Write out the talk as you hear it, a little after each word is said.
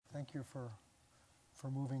Thank you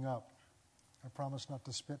for moving up. I promise not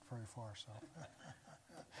to spit very far, so.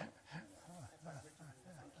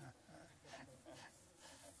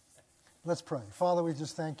 Let's pray. Father, we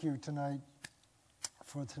just thank you tonight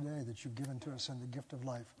for today that you've given to us and the gift of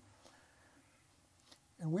life.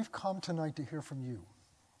 And we've come tonight to hear from you.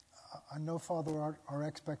 I know, Father, our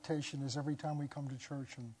expectation is every time we come to church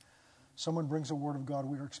and someone brings a word of God,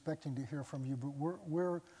 we're expecting to hear from you, but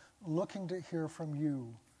we're looking to hear from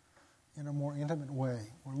you in a more intimate way.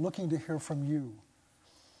 We're looking to hear from you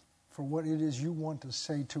for what it is you want to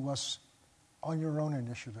say to us on your own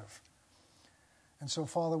initiative. And so,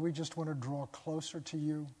 Father, we just want to draw closer to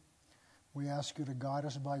you. We ask you to guide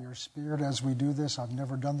us by your Spirit as we do this. I've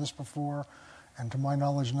never done this before, and to my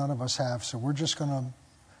knowledge, none of us have. So we're just going to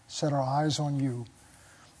set our eyes on you,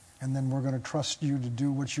 and then we're going to trust you to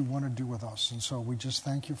do what you want to do with us. And so we just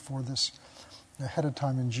thank you for this ahead of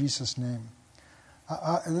time in Jesus' name.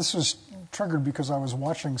 This was triggered because I was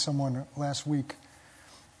watching someone last week,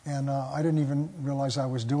 and I didn't even realize I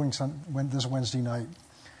was doing this Wednesday night.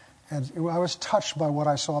 And I was touched by what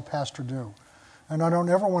I saw a pastor do. And I don't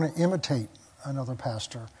ever want to imitate another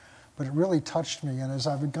pastor, but it really touched me. And as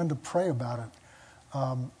I've begun to pray about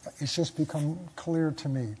it, it's just become clear to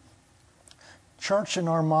me. Church in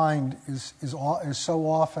our mind is so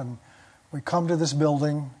often, we come to this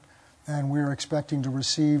building and we're expecting to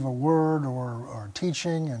receive a word or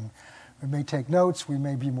teaching, and we may take notes, we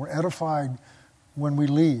may be more edified when we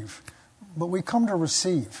leave. But we come to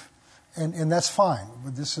receive. And that's fine.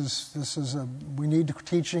 But we need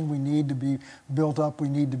teaching. We need to be built up. We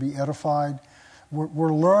need to be edified.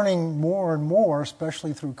 We're learning more and more,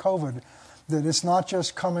 especially through COVID, that it's not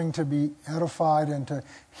just coming to be edified and to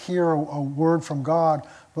hear a word from God,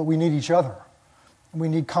 but we need each other. We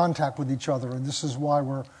need contact with each other, and this is why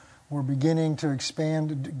we're beginning to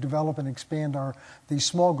develop and expand these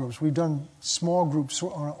small groups. We've done small groups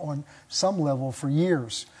on some level for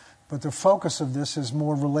years. But the focus of this is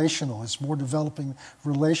more relational. It's more developing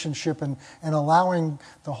relationship and allowing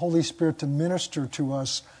the Holy Spirit to minister to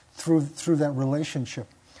us through that relationship.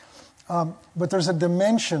 But there's a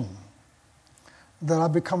dimension that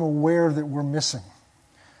I've become aware that we're missing.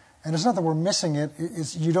 And it's not that we're missing it.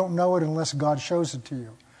 It's you don't know it unless God shows it to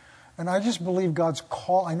you. And I just believe God's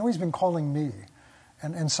call. I know He's been calling me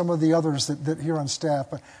and some of the others that here on staff,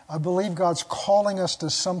 but I believe God's calling us to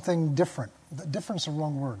something different. Different's the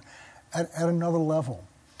wrong word. At another level.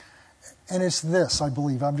 And it's this, I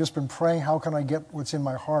believe. I've just been praying, how can I get what's in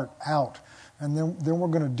my heart out? And then we're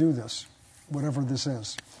going to do this, whatever this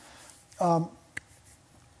is.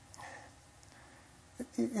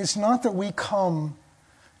 It's not that we come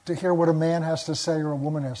to hear what a man has to say or a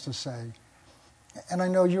woman has to say. And I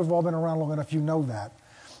know you've all been around long enough, you know that.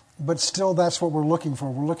 But still, that's what we're looking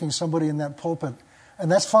for. We're looking somebody in that pulpit.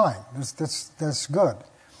 And that's fine. That's good.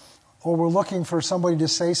 Or we're looking for somebody to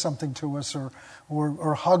say something to us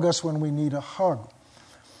or hug us when we need a hug.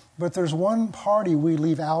 But there's one party we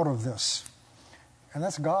leave out of this, and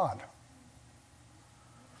that's God.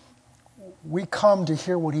 We come to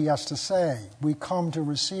hear what He has to say. We come to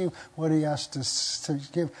receive what He has to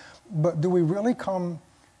give. But do we really come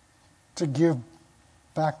to give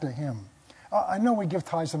back to Him? I know we give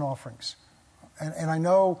tithes and offerings. And I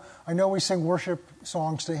know we sing worship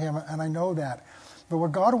songs to Him, and I know that. But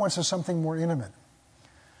what God wants is something more intimate,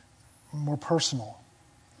 more personal.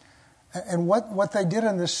 And what they did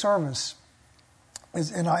in this service is,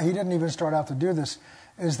 and he didn't even start out to do this,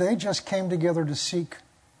 is they just came together to seek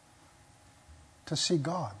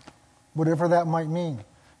God, whatever that might mean,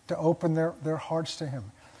 to open their hearts to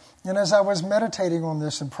Him. And as I was meditating on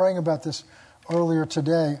this and praying about this earlier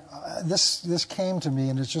today, this came to me,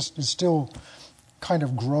 and it's still kind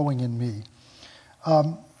of growing in me.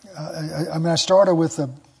 I started with the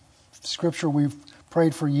scripture we've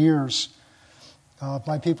prayed for years.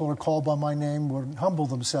 My people are called by my name, would humble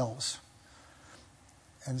themselves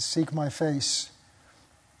and seek my face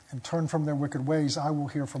and turn from their wicked ways. I will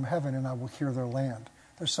hear from heaven and I will hear their land.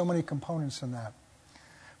 There's so many components in that.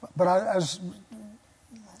 But I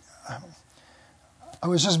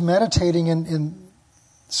was just meditating in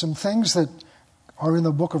some things that are in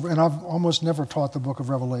the book of, and I've almost never taught the book of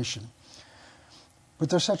Revelation. But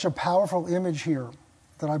there's such a powerful image here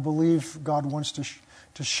that I believe God wants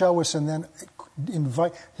to show us, and then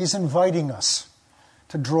He's inviting us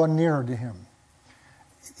to draw nearer to Him.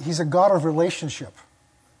 He's a God of relationship.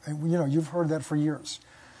 And, you've heard that for years.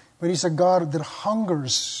 But He's a God that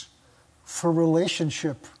hungers for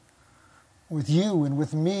relationship with you and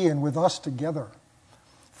with me and with us together.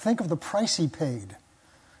 Think of the price He paid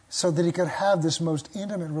so that he could have this most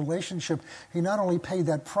intimate relationship. He not only paid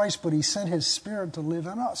that price, but he sent his Spirit to live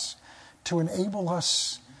in us, to enable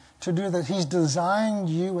us to do that. He's designed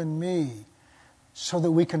you and me so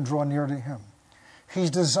that we can draw near to him. He's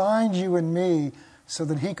designed you and me so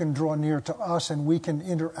that he can draw near to us and we can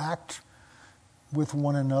interact with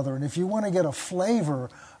one another. And if you want to get a flavor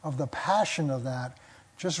of the passion of that,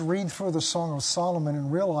 just read through the Song of Solomon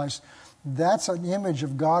and realize that's an image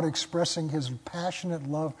of God expressing his passionate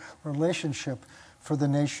love relationship for the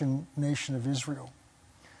nation of Israel.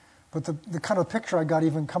 But the kind of picture I got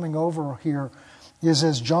even coming over here is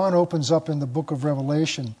as John opens up in the book of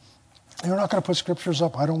Revelation. And we're not going to put scriptures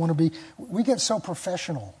up. I don't want to be... We get so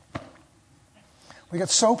professional. We get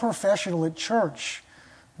so professional at church,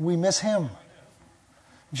 we miss him.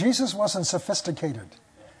 Jesus wasn't sophisticated.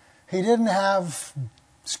 He didn't have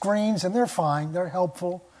screens, and they're fine. They're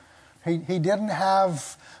helpful. He didn't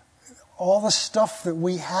have all the stuff that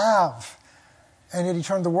we have, and yet he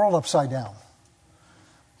turned the world upside down.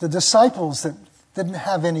 The disciples that didn't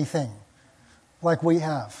have anything like we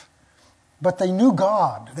have, but they knew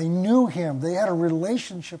God. They knew him. They had a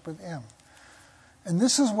relationship with him. And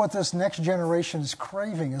this is what this next generation is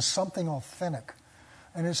craving, is something authentic.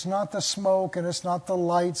 And it's not the smoke, and it's not the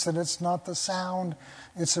lights, and it's not the sound.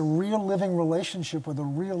 It's a real living relationship with a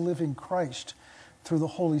real living Christ through the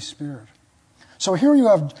Holy Spirit. So here you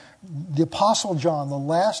have the Apostle John, the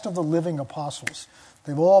last of the living apostles.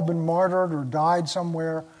 They've all been martyred or died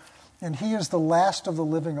somewhere, and he is the last of the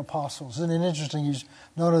living apostles. Isn't it interesting? He's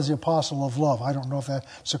known as the apostle of love. I don't know if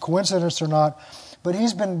that's a coincidence or not, but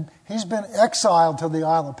he's been exiled to the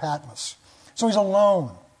Isle of Patmos. So he's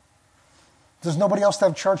alone. There's nobody else to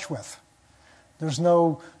have church with. There's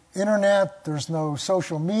no internet. There's no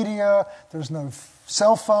social media. There's no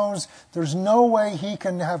cell phones. There's no way he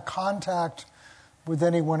can have contact with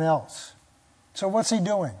anyone else. So what's he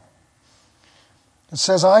doing? It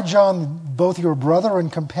says, I, John, both your brother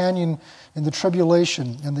and companion in the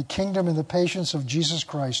tribulation and the kingdom and the patience of Jesus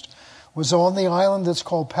Christ, was on the island that's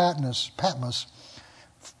called Patmos,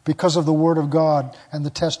 because of the word of God and the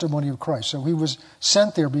testimony of Christ. So he was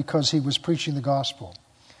sent there because he was preaching the gospel.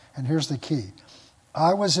 And here's the key.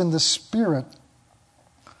 I was in the Spirit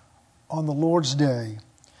on the Lord's day,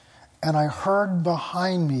 and I heard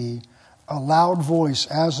behind me a loud voice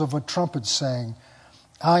as of a trumpet saying,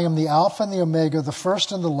 I am the Alpha and the Omega, the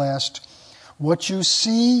first and the last. What you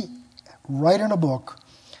see, write in a book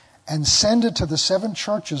and send it to the 7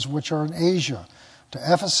 churches which are in Asia, to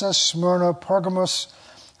Ephesus, Smyrna, Pergamos,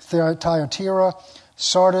 Thyatira,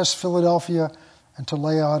 Sardis, Philadelphia, and to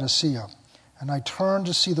Laodicea. And I turned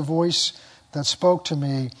to see the voice that spoke to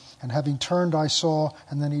me, and having turned I saw,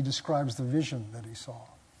 and then he describes the vision that he saw.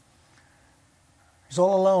 He's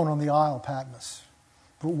all alone on the Isle of Patmos.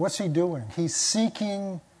 But what's he doing? He's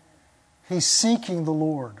seeking the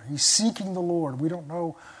Lord. He's seeking the Lord. We don't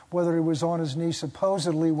know whether he was on his knees.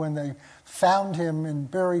 Supposedly, when they found him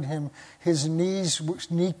and buried him, his knees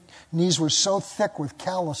were so thick with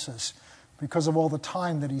calluses because of all the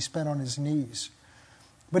time that he spent on his knees.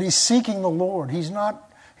 But he's seeking the Lord. He's not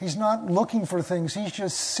looking for things. He's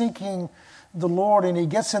just seeking the Lord, and he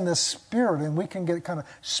gets in the Spirit, and we can get kind of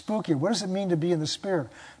spooky. What does it mean to be in the Spirit?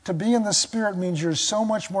 To be in the Spirit means you're so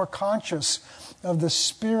much more conscious of the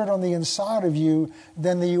Spirit on the inside of you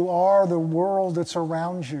than you are the world that's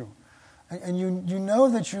around you. And you know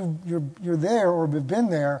that you're there or have been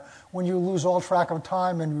there when you lose all track of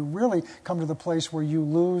time and you really come to the place where you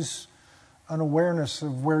lose an awareness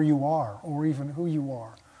of where you are or even who you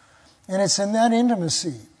are. And it's in that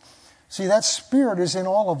intimacy. See, that Spirit is in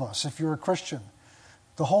all of us if you're a Christian.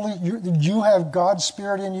 You have God's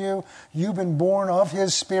Spirit in you. You've been born of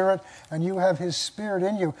His Spirit, and you have His Spirit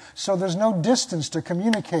in you. So there's no distance to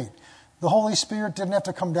communicate. The Holy Spirit didn't have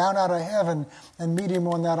to come down out of heaven and meet him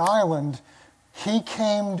on that island. He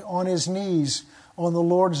came on his knees on the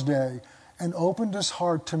Lord's day and opened his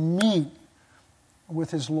heart to meet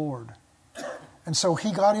with his Lord. And so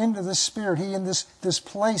he got into the Spirit. He in this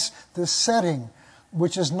place, this setting,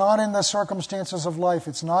 which is not in the circumstances of life.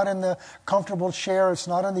 It's not in the comfortable chair. It's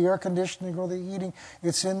not in the air conditioning or the heating.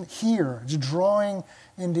 It's in here. It's drawing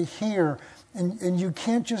into here. And you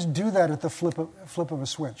can't just do that at the flip of a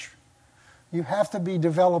switch. You have to be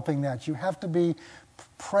developing that. You have to be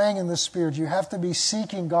praying in the Spirit. You have to be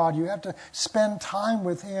seeking God. You have to spend time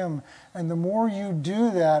with Him. And the more you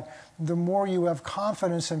do that, the more you have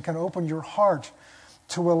confidence and can open your heart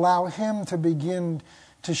to allow Him to begin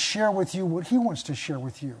to share with you what He wants to share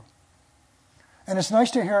with you. And it's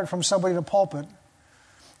nice to hear it from somebody in a pulpit.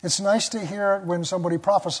 It's nice to hear it when somebody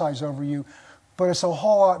prophesies over you, but it's a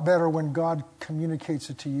whole lot better when God communicates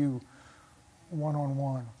it to you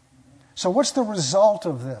one-on-one. So what's the result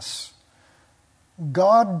of this?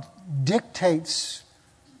 God dictates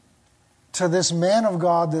to this man of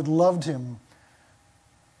God that loved him,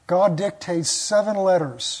 God dictates 7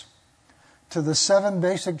 letters to the 7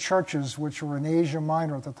 basic churches which were in Asia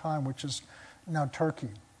Minor at the time, which is now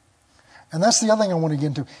Turkey. And that's the other thing I want to get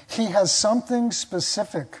into. He has something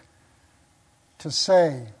specific to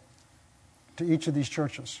say to each of these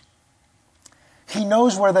churches. He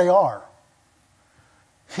knows where they are.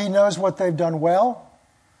 He knows what they've done well.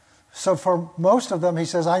 So for most of them, he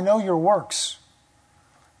says, I know your works.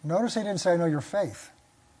 Notice he didn't say, I know your faith.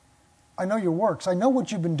 I know your works. I know what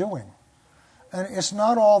you've been doing. And it's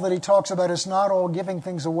not all that he talks about. It's not all giving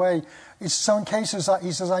things away. In some cases,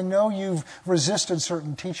 he says, I know you've resisted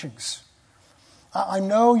certain teachings. I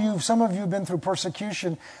know some of you have been through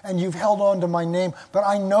persecution and you've held on to my name, but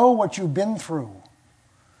I know what you've been through.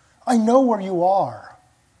 I know where you are.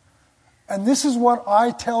 And this is what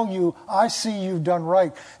I tell you, I see you've done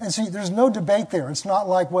right. And see, there's no debate there. It's not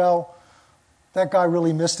like, well, that guy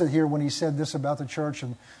really missed it here when he said this about the church,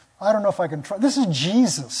 and I don't know if I can trust. This is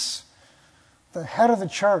Jesus, the head of the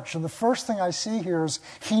church. And the first thing I see here is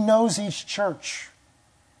he knows each church.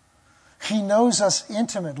 He knows us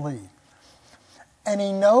intimately. And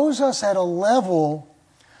he knows us at a level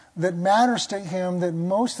that matters to him that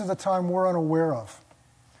most of the time we're unaware of.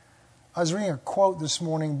 I was reading a quote this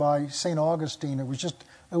morning by St. Augustine. It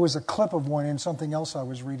was a clip of one in something else I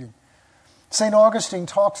was reading. St. Augustine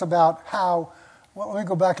talks about how, well, let me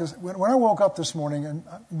go back. When I woke up this morning, and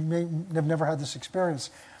you may have never had this experience,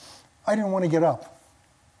 I didn't want to get up.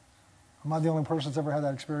 Am I the only person that's ever had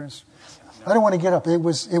that experience? I didn't want to get up. I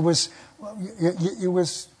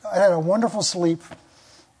had a wonderful sleep.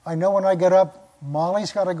 I know when I get up,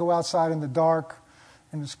 Molly's got to go outside in the dark,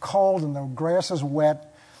 and it's cold, and the grass is wet,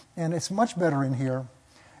 and it's much better in here.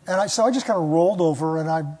 And so I just kind of rolled over, and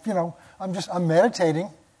I'm meditating.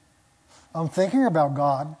 I'm thinking about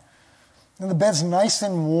God. And the bed's nice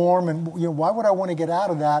and warm, and why would I want to get out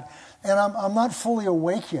of that? And I'm not fully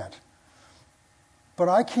awake yet. But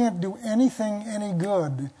I can't do anything any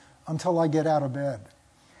good until I get out of bed.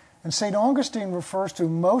 And St. Augustine refers to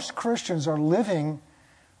most Christians are living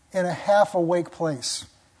in a half-awake place.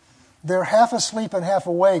 They're half asleep and half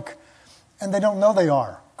awake, and they don't know they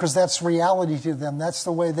are, because that's reality to them. That's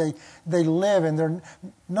the way they live. And there are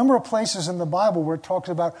a number of places in the Bible where it talks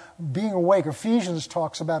about being awake. Ephesians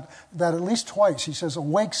talks about that at least twice. He says,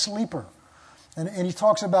 awake sleeper. And he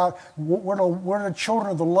talks about we're the children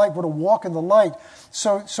of the light, we're to walk in the light.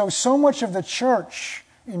 So much of the church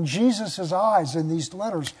in Jesus' eyes in these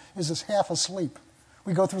letters is this half asleep.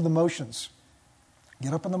 We go through the motions.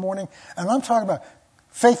 Get up in the morning, and I'm talking about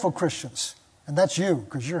faithful Christians. And that's you,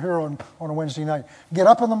 because you're here on a Wednesday night. Get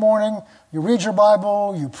up in the morning, you read your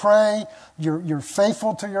Bible, you pray, you're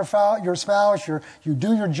faithful to your spouse, you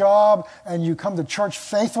do your job, and you come to church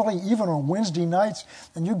faithfully, even on Wednesday nights,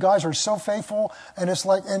 and you guys are so faithful, and it's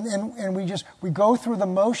like, and we go through the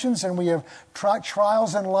motions, and we have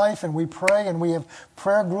trials in life, and we pray, and we have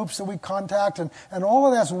prayer groups that we contact, and all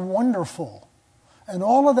of that's wonderful, and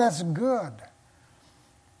all of that's good.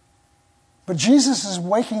 But Jesus is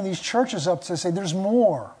waking these churches up to say, there's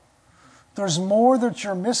more. There's more that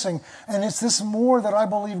you're missing. And it's this more that I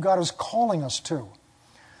believe God is calling us to.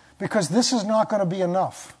 Because this is not going to be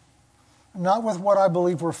enough. Not with what I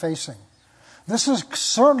believe we're facing. This is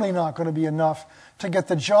certainly not going to be enough to get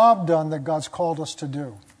the job done that God's called us to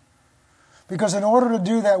do. Because in order to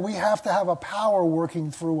do that, we have to have a power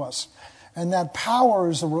working through us. And that power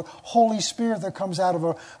is the Holy Spirit that comes out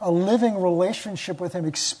of a living relationship with Him,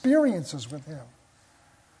 experiences with Him.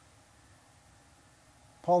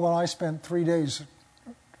 Paul and I spent 3 days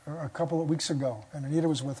a couple of weeks ago, and Anita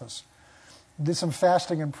was with us. Did some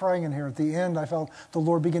fasting and praying in here. At the end, I felt the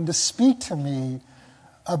Lord begin to speak to me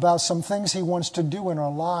about some things He wants to do in our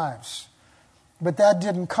lives. But that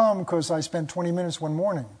didn't come because I spent 20 minutes one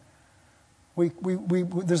morning.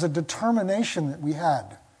 There's a determination that we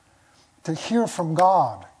had to hear from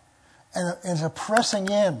God and to pressing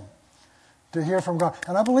in to hear from God.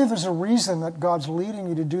 And I believe there's a reason that God's leading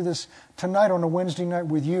me to do this tonight on a Wednesday night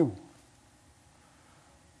with you.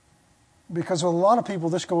 Because with a lot of people,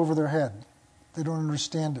 this go over their head. They don't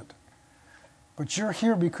understand it. But you're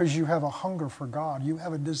here because you have a hunger for God. You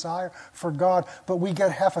have a desire for God, but we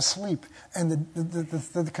get half asleep. And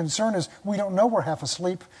the concern is we don't know we're half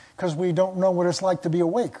asleep because we don't know what it's like to be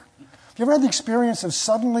awake. Have you ever had the experience of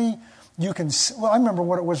suddenly I remember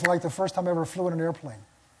what it was like the first time I ever flew in an airplane.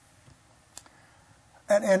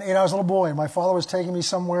 And I was a little boy, and my father was taking me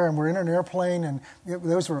somewhere, and we're in an airplane, and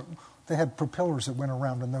they had propellers that went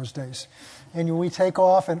around in those days. And we take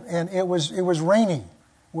off, and it was rainy.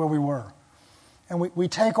 where we were. And we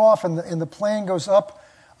take off, and the plane goes up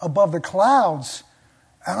above the clouds,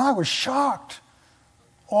 and I was shocked.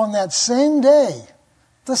 On that same day,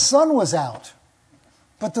 the sun was out.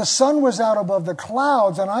 But the sun was out above the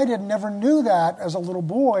clouds, and I never knew that as a little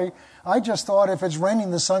boy. I just thought if it's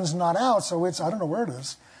raining, the sun's not out, so I don't know where it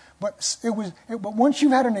is. But but once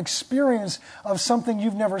you've had an experience of something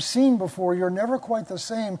you've never seen before, you're never quite the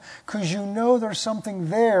same, because you know there's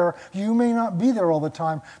something there. You may not be there all the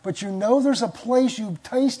time, but you know there's a place you've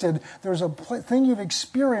tasted, there's a thing you've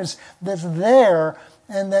experienced that's there,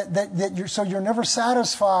 and so you're never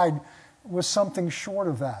satisfied with something short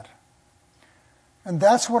of that. And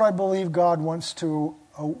that's what I believe the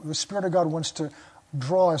Spirit of God wants to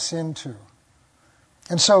draw us into.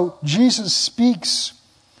 And so Jesus speaks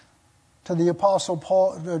to the Apostle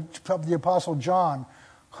John,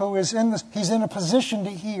 who is he's in a position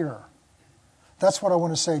to hear. That's what I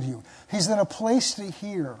want to say to you. He's in a place to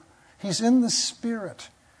hear. He's in the Spirit.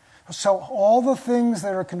 So all the things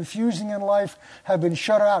that are confusing in life have been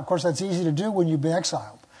shut out. Of course, that's easy to do when you've been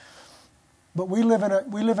exiled. But we live in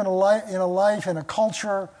a life, in a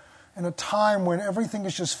culture, in a time when everything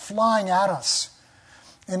is just flying at us.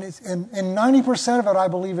 And 90% of it, I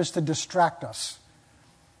believe, is to distract us.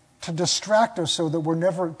 To distract us so that we're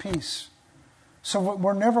never at peace. So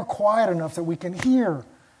we're never quiet enough that we can hear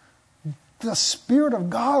the Spirit of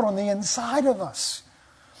God on the inside of us,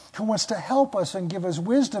 who wants to help us and give us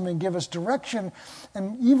wisdom and give us direction.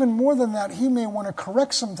 And even more than that, He may want to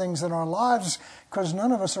correct some things in our lives, because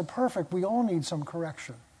none of us are perfect. We all need some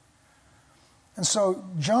correction. And so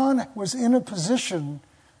John was in a position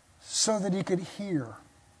so that he could hear.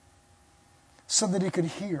 So that he could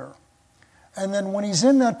hear. And then when he's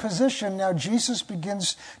in that position, now Jesus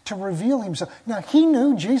begins to reveal Himself. Now, he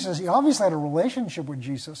knew Jesus. He obviously had a relationship with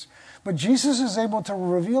Jesus. But Jesus is able to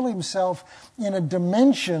reveal Himself in a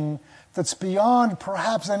dimension that's beyond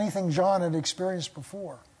perhaps anything John had experienced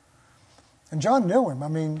before. And John knew Him. I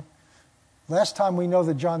mean, last time we know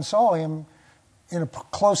that John saw Him in a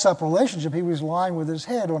close-up relationship, he was lying with his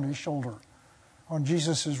head on his shoulder, on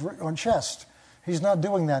Jesus' chest. He's not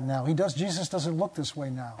doing that now. Jesus doesn't look this way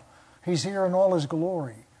now. He's here in all His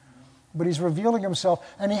glory. But He's revealing Himself,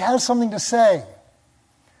 and He has something to say.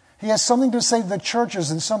 He has something to say to the churches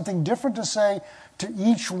and something different to say to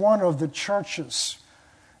each one of the churches.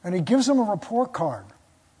 And He gives them a report card.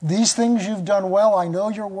 These things you've done well. I know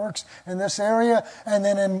your works in this area. And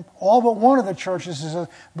then in all but one of the churches, He says,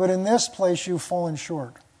 but in this place you've fallen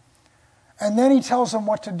short. And then He tells them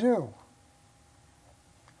what to do.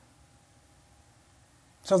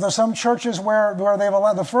 So there's some churches where they've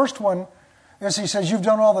allowed, the first one is He says, you've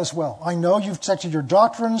done all this well. I know you've protected your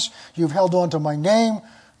doctrines, you've held on to my name,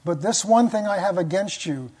 but this one thing I have against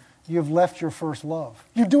you, you've left your first love.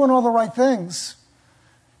 You're doing all the right things.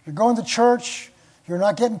 You're going to church, you're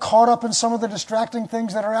not getting caught up in some of the distracting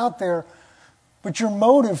things that are out there, but your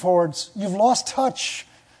motive for it, you've lost touch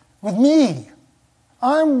with me.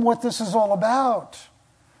 I'm what this is all about.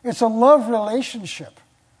 It's a love relationship.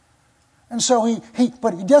 And so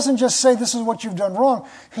but he doesn't just say, this is what you've done wrong.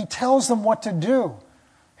 He tells them what to do.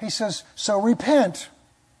 He says, so repent,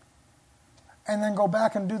 and then go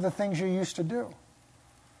back and do the things you used to do.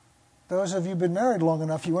 Those of you who've been married long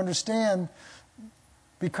enough, you understand,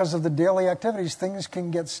 because of the daily activities, things can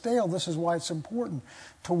get stale. This is why it's important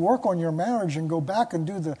to work on your marriage and go back and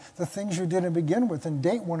do the things you didn't begin with, and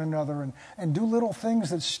date one another, and do little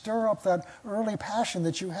things that stir up that early passion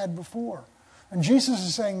that you had before. And Jesus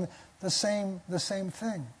is saying the same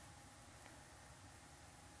thing.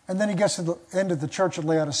 And then He gets to the end of the church at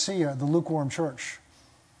Laodicea, the lukewarm church.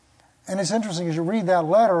 And it's interesting, as you read that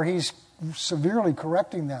letter, He's severely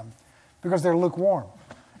correcting them because they're lukewarm.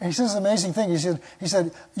 And He says an amazing thing. He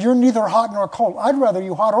said, you're neither hot nor cold. I'd rather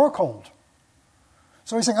you hot or cold.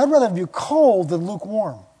 So He's saying, I'd rather have you cold than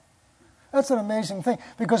lukewarm. That's an amazing thing,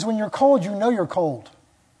 because when you're cold, you know you're cold.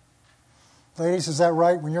 Ladies, is that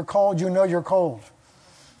right? When you're cold, you know you're cold.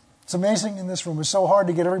 It's amazing in this room. It's so hard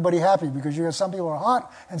to get everybody happy, because you have some people are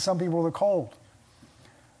hot and some people are cold.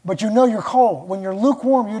 But you know you're cold. When you're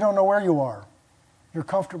lukewarm, you don't know where you are. You're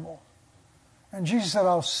comfortable. And Jesus said,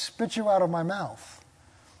 I'll spit you out of my mouth.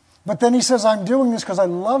 But then He says, I'm doing this because I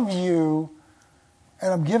love you,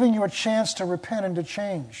 and I'm giving you a chance to repent and to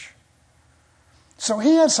change. So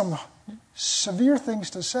He had some severe things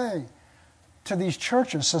to say to these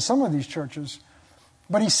churches, to some of these churches,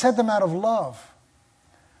 but He said them out of love.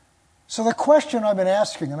 So the question I've been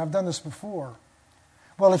asking, and I've done this before,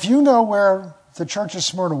 well, if you know where the church of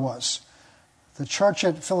Smyrna was, the church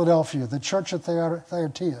at Philadelphia, the church at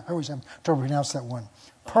Thyatira, I always have trouble pronouncing that one,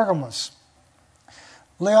 Pergamos,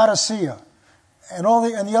 Laodicea, and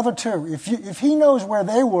the other two. If he knows where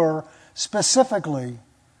they were specifically,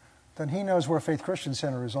 then he knows where Faith Christian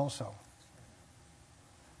Center is also.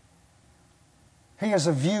 He has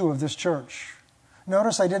a view of this church.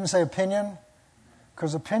 Notice I didn't say opinion,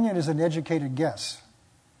 because opinion is an educated guess.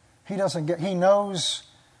 He knows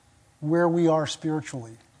where we are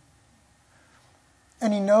spiritually.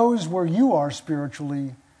 And he knows where you are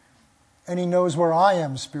spiritually, and he knows where I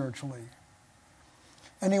am spiritually.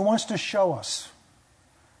 And he wants to show us.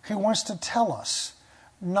 He wants to tell us,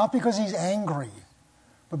 not because he's angry,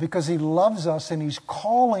 but because he loves us and he's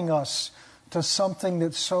calling us to something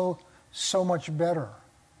that's so much better.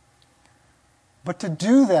 But to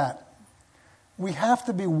do that, we have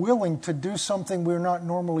to be willing to do something we're not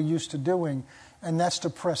normally used to doing, and that's to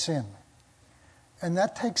press in. And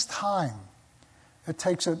that takes time. It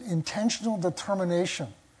takes an intentional determination.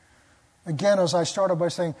 Again, as I started by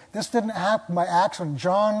saying, this didn't happen by accident.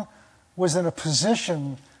 John was in a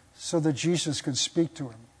position so that Jesus could speak to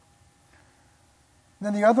him.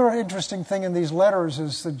 Then the other interesting thing in these letters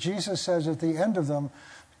is that Jesus says at the end of them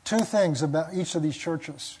two things about each of these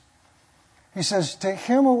churches. He says, to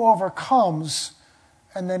him who overcomes,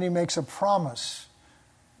 and then he makes a promise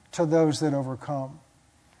to those that overcome.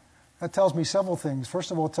 That tells me several things.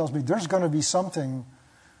 First of all, it tells me there's going to be something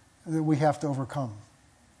that we have to overcome.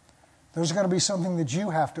 There's going to be something that you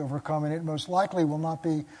have to overcome, and it most likely will not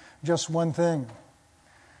be just one thing.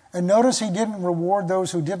 And notice he didn't reward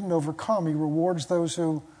those who didn't overcome. He rewards those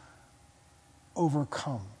who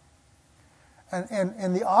overcome.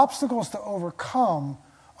 And the obstacles to overcome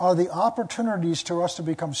are the opportunities for us to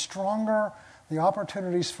become stronger, the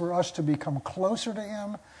opportunities for us to become closer to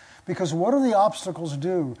him. Because what do the obstacles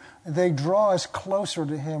do? They draw us closer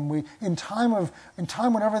to him. In time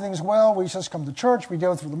when everything's well, we just come to church, we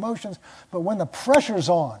go through the motions. But when the pressure's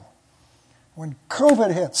on, when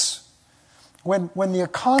COVID hits, when the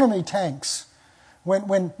economy tanks, when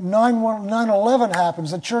 9/11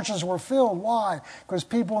 happens, the churches were filled. Why? Because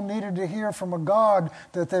people needed to hear from a God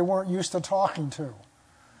that they weren't used to talking to.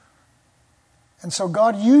 And so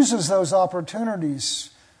God uses those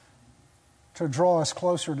opportunities to draw us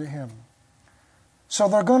closer to him. So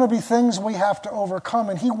there are going to be things we have to overcome,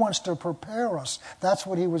 and he wants to prepare us. That's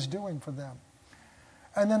what he was doing for them.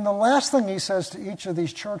 And then the last thing he says to each of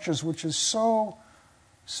these churches, which is so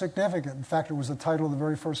significant. In fact, it was the title of the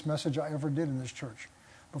very first message I ever did in this church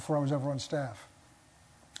before I was ever on staff.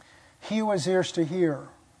 He who has ears to hear,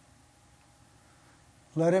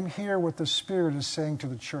 let him hear what the Spirit is saying to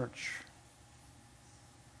the church.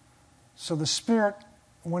 So the Spirit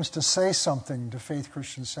wants to say something to Faith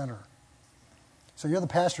Christian Center. So you're the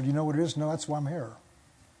pastor. Do you know what it is? No, that's why I'm here.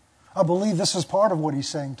 I believe this is part of what he's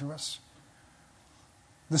saying to us.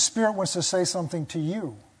 The Spirit wants to say something to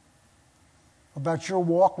you about your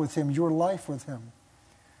walk with him, your life with him,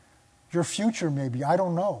 your future maybe. I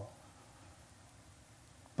don't know.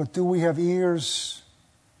 But do we have ears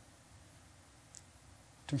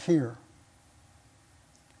to hear?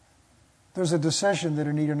 There's a decision that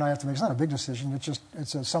Anita and I have to make. It's not a big decision.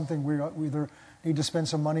 It's something we either need to spend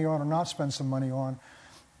some money on or not spend some money on.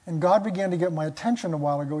 And God began to get my attention a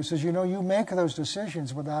while ago. He says, you make those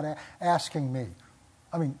decisions without asking me.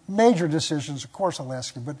 I mean, major decisions, of course I'll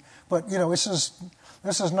ask you. But this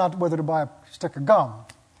is not whether to buy a stick of gum.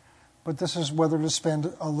 But this is whether to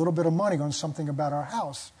spend a little bit of money on something about our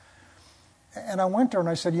house. And I went to her and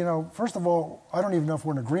I said, first of all, I don't even know if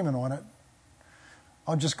we're in agreement on it.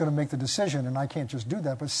 I'm just going to make the decision, and I can't just do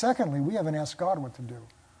that. But secondly, we haven't asked God what to do.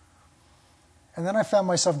 And then I found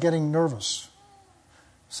myself getting nervous.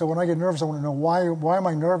 So when I get nervous, I want to know, why am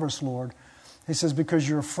I nervous, Lord? He says, because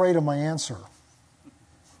you're afraid of my answer.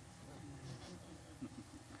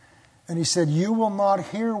 And he said, you will not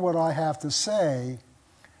hear what I have to say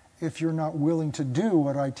if you're not willing to do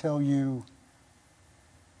what I tell you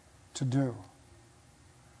to do.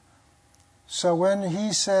 So when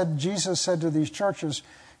Jesus said to these churches,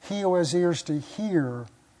 he who has ears to hear,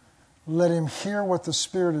 let him hear what the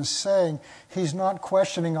Spirit is saying. He's not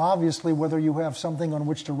questioning, obviously, whether you have something on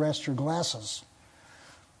which to rest your glasses.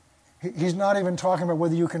 He's not even talking about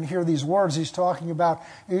whether you can hear these words. He's talking about,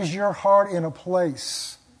 is your heart in a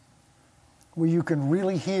place where you can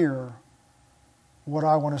really hear what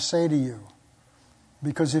I want to say to you?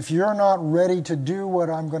 Because if you're not ready to do what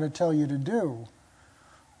I'm going to tell you to do,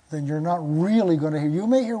 then you're not really going to hear. You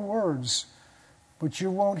may hear words, but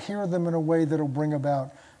you won't hear them in a way that will bring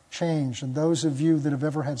about change. And those of you that have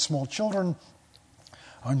ever had small children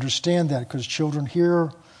understand that, because children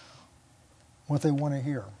hear what they want to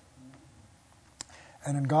hear.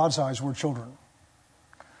 And in God's eyes, we're children.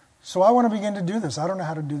 So I want to begin to do this. I don't know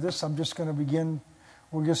how to do this. I'm just going to begin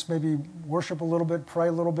we'll just maybe worship a little bit, pray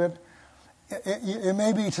a little bit. It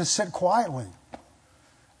may be to sit quietly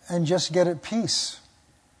and just get at peace.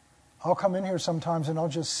 I'll come in here sometimes and I'll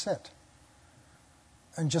just sit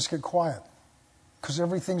and just get quiet because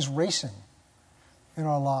everything's racing in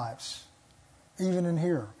our lives. Even in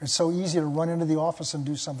here, it's so easy to run into the office and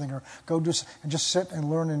do something or go do and just sit and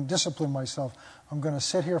learn and discipline myself. I'm going to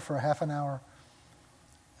sit here for a half an hour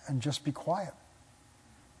and just be quiet.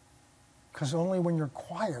 Because only when you're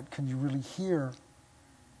quiet can you really hear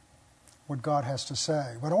what God has to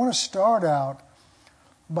say. But I want to start out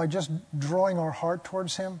by just drawing our heart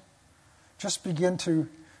towards Him. Just begin to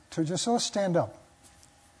just stand up.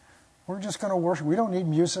 We're just going to worship. We don't need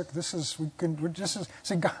music.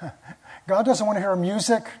 See, God doesn't want to hear our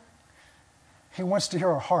music. He wants to hear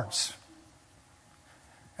our hearts.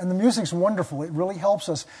 And the music's wonderful. It really helps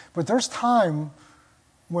us. But there's time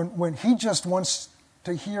when He just wants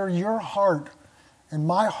to hear your heart and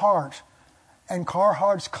my heart and our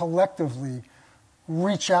hearts collectively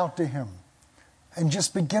reach out to Him and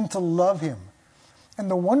just begin to love Him. And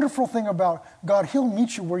the wonderful thing about God, He'll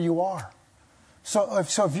meet you where you are. So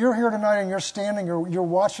if you're here tonight and you're standing or you're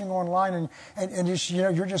watching online and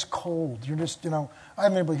you're just cold, you're just, I haven't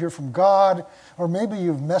been able to hear from God, or maybe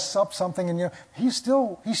you've messed up something and He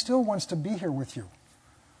still wants to be here with you.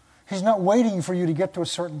 He's not waiting for you to get to a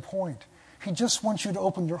certain point. He just wants you to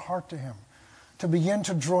open your heart to Him, to begin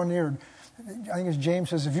to draw near. I think as James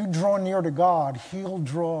says, if you draw near to God, He'll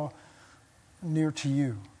draw near to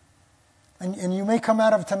you. And you may come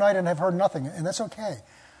out of tonight and have heard nothing, and that's okay.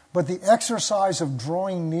 But the exercise of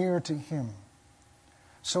drawing near to Him.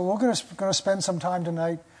 So we're going to spend some time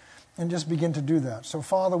tonight and just begin to do that. So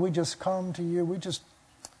Father, we just come to You.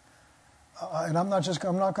 And I'm not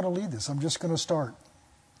going to lead this. I'm just going to start.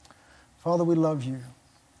 Father, we love You.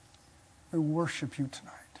 We worship You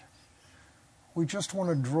tonight. We just want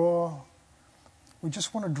to draw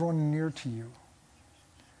near to You.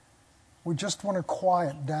 We just want to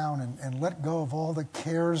quiet down and let go of all the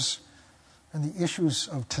cares and the issues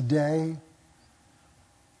of today,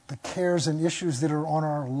 the cares and issues that are on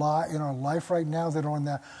in our life right now, that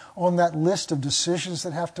are on that list of decisions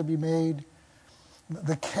that have to be made,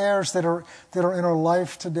 the cares that are in our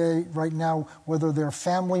life today, right now, whether they're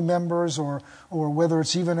family members or whether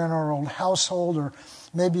it's even in our own household, or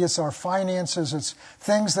maybe it's our finances. It's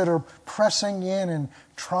things that are pressing in and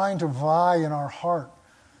trying to vie in our heart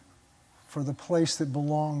for the place that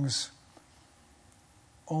belongs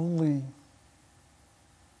only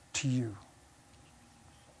to You.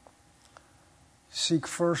 Seek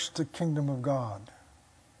first the kingdom of God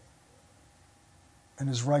and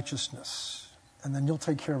His righteousness, and then You'll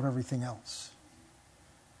take care of everything else.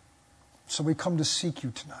 So we come to seek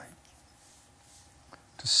You tonight.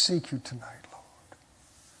 To seek You tonight, Lord.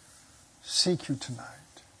 Seek You tonight.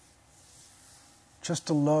 Just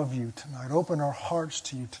to love You tonight. Open our hearts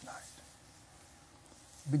to You tonight.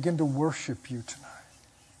 Begin to worship You tonight.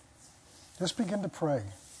 Just begin to pray.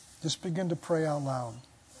 Just begin to pray out loud.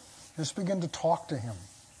 Just begin to talk to Him.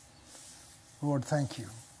 Lord, thank You.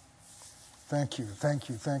 Thank You, thank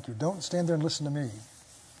You, thank You. Don't stand there and listen to me.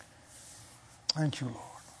 Thank You,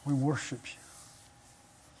 Lord. We worship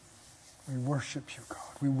You. We worship You,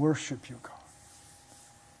 God. We worship You, God.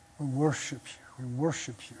 We worship You. We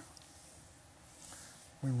worship You.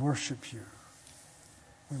 We worship You.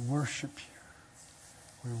 We worship You.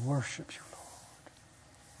 We worship You, Lord.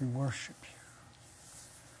 We worship You.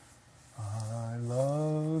 I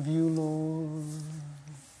love You, Lord,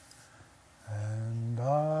 and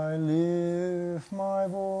I lift my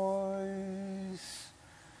voice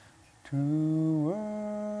to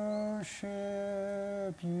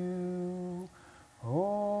worship You.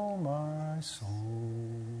 Oh, my soul,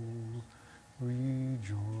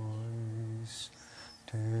 rejoice.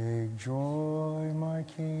 Take joy, my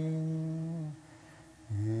King,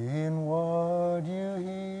 in what You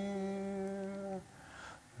hear.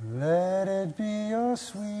 Let it be a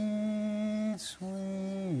sweet,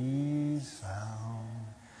 sweet sound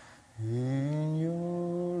in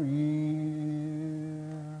Your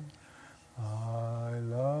ear. I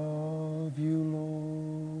love You,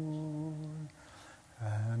 Lord,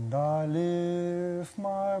 and I lift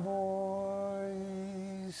my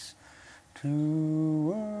voice to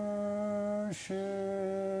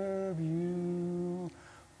worship You.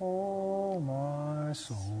 Oh, my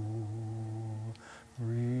soul,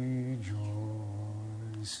 rejoice.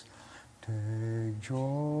 Take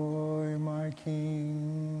joy, my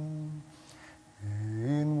King,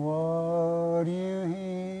 in what You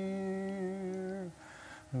hear.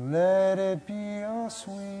 Let it be a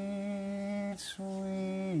sweet,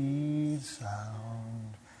 sweet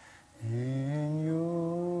sound in Your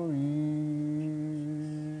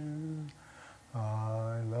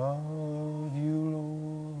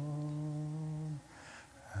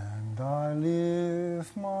I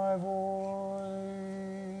lift my voice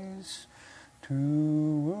to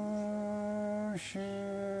worship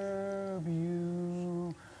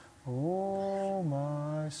you, O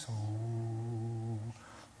my soul,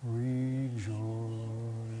 rejoice.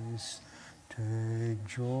 Take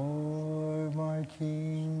joy, my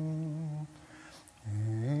King,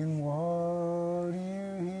 in what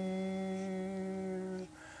you hear.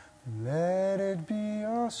 Let it be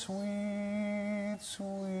a sweet,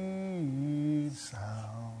 sweet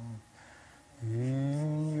sound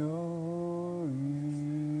in your ear.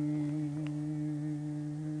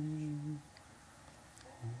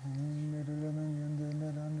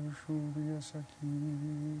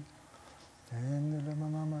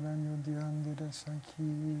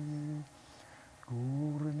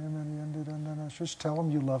 Just tell him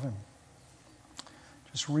you love him.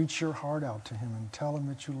 Just reach your heart out to him and tell him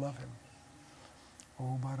that you love him.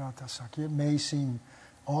 It may seem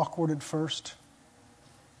awkward at first.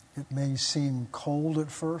 It may seem cold at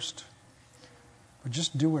first. But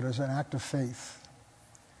just do it as an act of faith.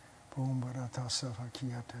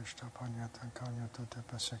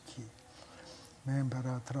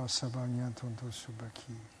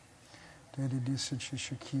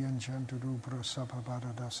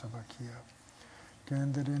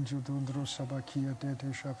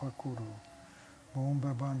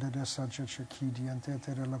 Bomba banda de sajachaki diante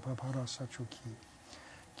la papara sachuki.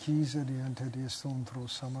 Kiza diante de stontro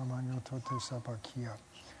samamanyoto te sabakia.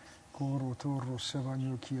 Goro toro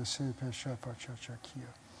sevanyukia sepe shapa chachakia.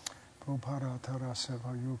 Popara tara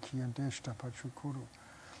sevayuki and deshta pachukuru.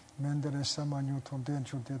 Mendere samanyoton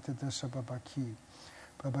dentro de sababaki.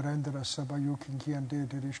 Babarandra sabayuki and de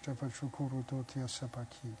rishta pachukuru dotia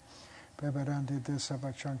sabaki. Beberande de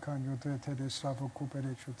sabachankanyo de te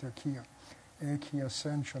slavokupere chutakia. Eki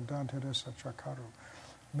ascension dante desa chakaro.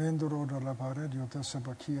 Mendoro da la paredio desa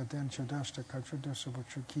bakia denche desta cacho desa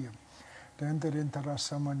bachukia. Dender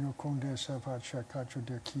interasa manio conde sava chakacho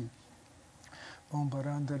de ki.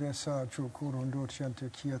 Bombarande desa chukuro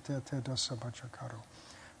ndorciante kia tete desa bachakaro.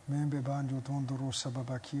 Membe banjo tondoro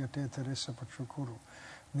sababakia tete desa bachukuro.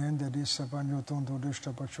 Nende desa banjo tondo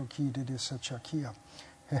desta bachuki de desa chakia.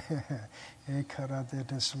 E karate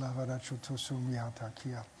deslavara chutosumiata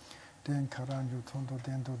kia. Den karanju tondo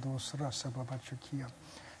dendo dos rasa babachukia.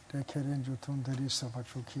 De kerenju tonderisa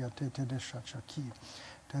bachukia tete de shachaki.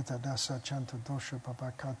 Teta dasa chanta dosha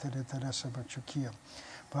babakate de teresa bachukia.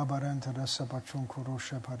 Babaranta dasa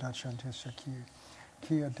bachunkurosha padachante saki.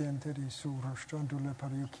 Kia denteri sura stondule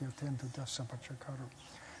pariukia tento dasa bachakaru.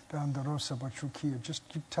 Dandarosa bachukia. Just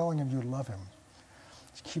keep telling him you love him.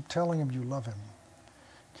 Just keep telling him you love him.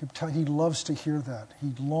 He loves to hear that.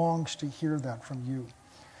 He longs to hear that from you.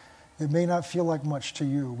 It may not feel like much to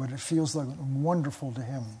you, but it feels like wonderful to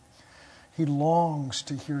him. He longs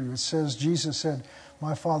to hear you. It says, Jesus said,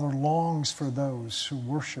 my Father longs for those who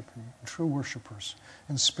worship him, true worshipers,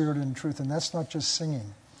 in spirit and in truth. And that's not just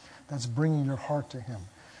singing. That's bringing your heart to him.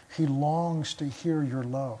 He longs to hear your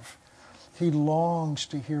love. He longs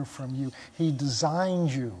to hear from you. He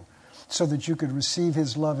designed you so that you could receive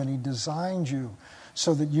his love, and he designed you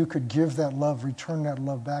so that you could give that love, return that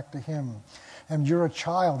love back to him. And you're a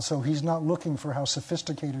child, so he's not looking for how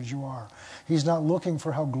sophisticated you are. He's not looking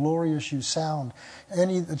for how glorious you sound.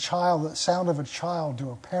 The sound of a child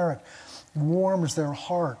to a parent warms their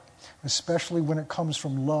heart, especially when it comes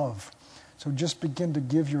from love. So just begin to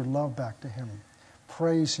give your love back to him.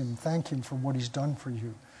 Praise him. Thank him for what he's done for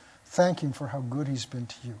you. Thank him for how good he's been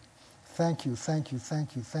to you. Thank you, thank you,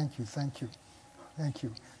 thank you, thank you, thank you. Thank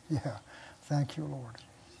you. Yeah. Thank you, Lord.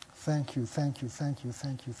 Thank you, thank you, thank you,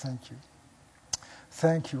 thank you, thank you.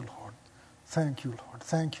 Thank you, Lord. Thank you, Lord.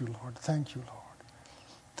 Thank you, Lord. Thank you, Lord.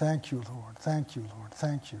 Thank you, Lord. Thank you, Lord.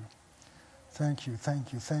 Thank you. Thank you,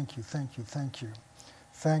 thank you, thank you, thank you, thank you.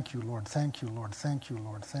 Thank you, Lord. Thank you, Lord. Thank you,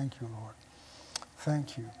 Lord. Thank you, Lord.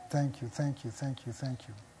 Thank you, thank you, thank you, thank you, thank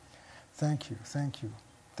you. Thank you, thank you.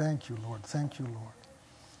 Thank you, Lord. Thank you, Lord.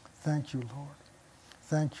 Thank you, Lord.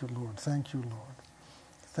 Thank you, Lord. Thank you, Lord.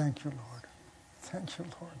 Thank you, Lord. Thank you,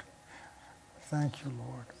 Lord. Thank you,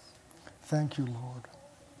 Lord. Thank you, Lord.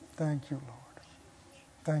 Thank you, Lord.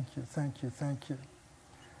 Thank you, thank you, thank you.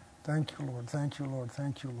 Thank you, Lord. Thank you, Lord.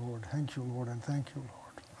 Thank you, Lord. Thank you, Lord, and thank you,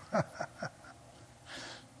 Lord.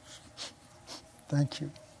 Thank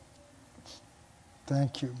you.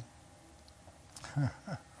 Thank you.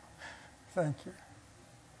 Thank you.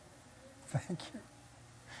 Thank you.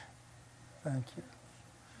 Thank you.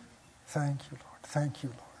 Thank you, Lord. Thank you,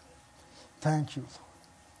 Lord. Thank you, Lord.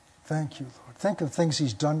 Thank you, Lord. Think of things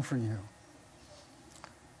he's done for you.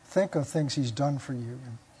 Think of things he's done for you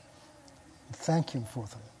and thank him for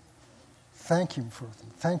them. Thank Him for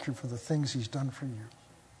them. Thank you for the things He's done for you.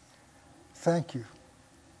 Thank you.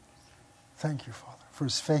 Thank you, Father, for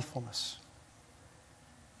His faithfulness.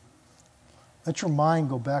 Let your mind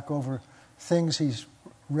go back over things He's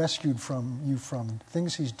rescued you from,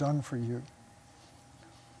 things He's done for you,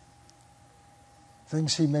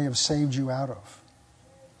 things He may have saved you out of,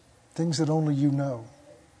 things that only you know.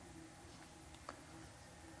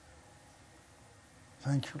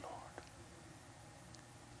 Thank you, Lord.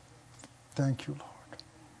 Thank you,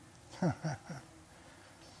 Lord.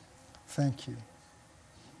 Thank you.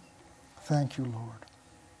 Thank you, Lord.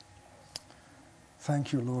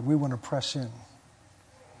 Thank you, Lord. We want to press in.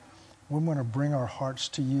 We want to bring our hearts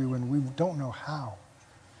to you, and we don't know how.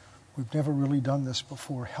 We've never really done this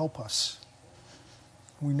before. Help us.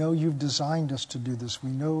 We know you've designed us to do this.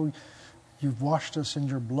 We know you've washed us in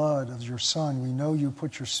your blood of your Son. We know you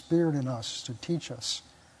put your Spirit in us to teach us.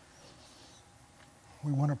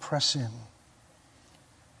 We want to press in.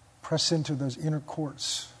 Press into those inner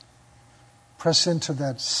courts. Press into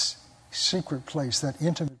that secret place, that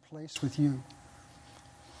intimate place with you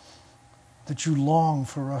that you long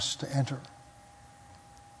for us to enter.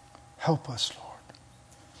 Help us, Lord.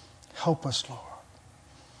 Help us, Lord.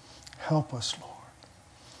 Help us, Lord.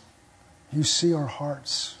 You see our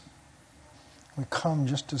hearts. We come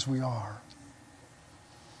just as we are.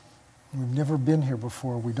 We've never been here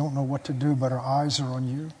before. We don't know what to do, but our eyes are on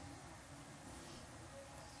you.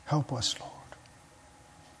 Help us, Lord.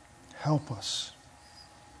 Help us.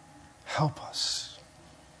 Help us.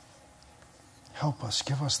 Help us.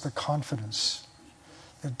 Give us the confidence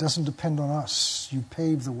that it doesn't depend on us. You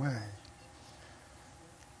paved the way.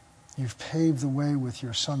 You've paved the way with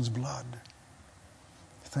your Son's blood.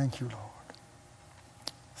 Thank you, Lord.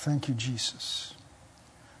 Thank you, Jesus.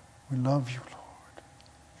 We love you, Lord.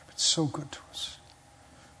 You've been so good to us.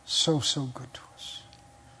 So good to us.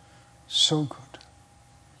 So good.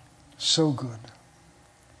 So good.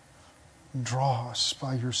 Draw us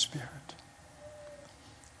by your Spirit.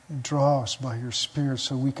 Draw us by your Spirit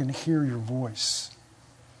so we can hear your voice.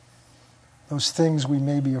 Those things we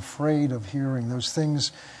may be afraid of hearing, those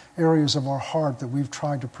things, areas of our heart that we've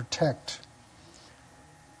tried to protect.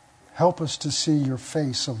 Help us to see your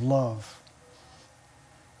face of love.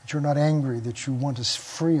 That you're not angry, that you want to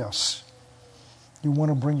free us. You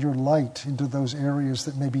want to bring your light into those areas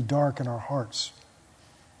that may be dark in our hearts.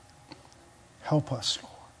 Help us,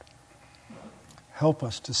 Lord. Help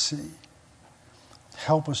us to see.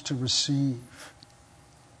 Help us to receive,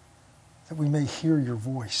 that we may hear your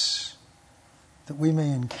voice, that we may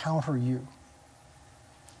encounter you.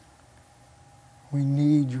 We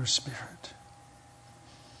need your Spirit.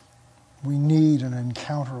 We need an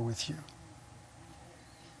encounter with you.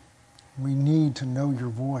 We need to know your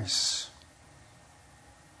voice.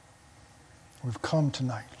 We've come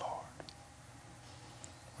tonight, Lord.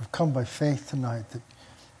 We've come by faith tonight that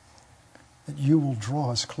you will draw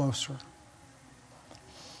us closer.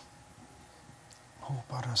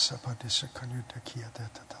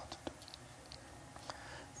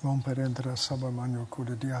 Momperendra sabamanyo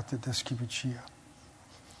kudadiate deskivicia.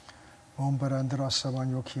 Momperendra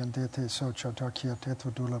sabanyo kiandete sochatakia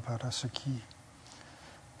teto dula parasaki.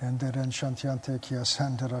 Enderen shantiante kia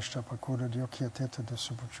sandarashta pakura diokia teto de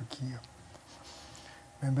subuchukia.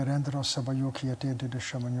 Memberendra sabayo kia tete de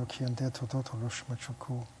shamanyo kiandeto toto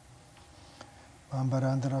lushmachuku.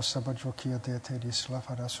 Mambarandra sabajokia de tedis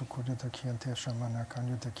lafarasukudi de kiante shamana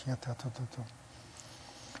kanyu de kiata toto.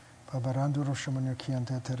 Babaranduro shamanya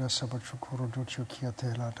kiante teresa bachukuru ducho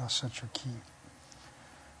kiate la dasachuki.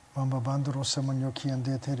 Mambabanduro samanyo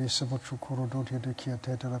kiante teresa bachukuru ducho de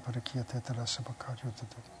kiate de la parakiate teresa bakario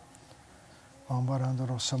toto.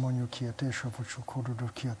 Mambaranduro samanyo kiate shabuchukuru du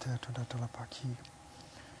kiate de la paki.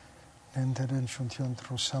 Nenteren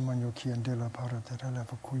shuntiantro samanyo kiante la para de la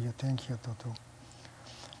vakuya tenkia toto.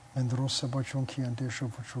 Mendrosa bachonki and desho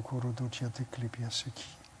vuchukuru ducia de clipiasiki.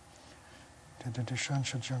 De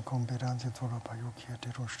shansha jancom berante tola payokia de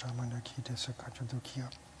rostamanaki de sakachudukia.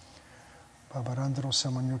 Babarandro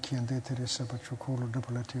samanyoki and de teresa bachukuru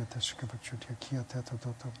dubulatia de skibachutia kia teto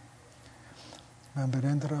toto.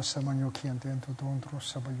 Mamberendra samanyoki and dento dondro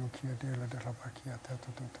sabayokia de la bakia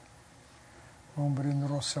teto toto.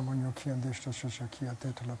 Mombrindro samanyoki and desta shakia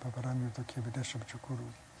teto la babaranyo de kibidesha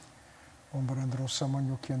bachukuru. Ombrandro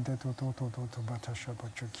samanyo kiende toto batasha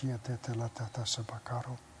bachukia tete la tata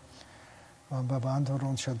sabakaro. Mambabando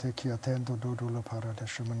roncha de kia tendo dodo la para de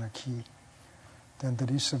shamanaki.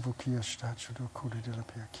 Denderisa vukia statue do kuri de la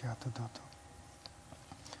pia kiata doto.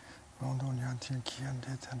 Rondo nyantian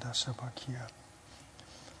kiende tenda sabakia.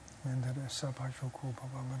 Mendere sabajoku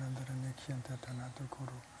baba marandere ne kiente tenato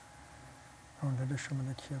kuru. Onda de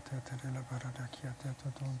shumana kia te te la barada kia te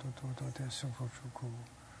to to de suvuchuku.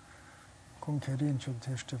 Kunkerin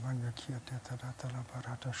chudeshte vanya kia te ta la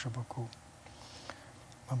barada shabaku.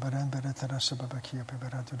 Mambaran beretara sababakia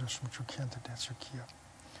beberado de sumchukianta de sukia.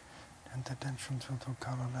 And the tension to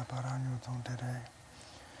kala la baranyo ton dere.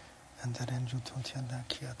 And the renju ton tiana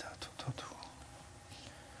kia ta to.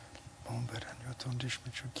 Mambaran yoton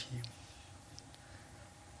dishmichuki.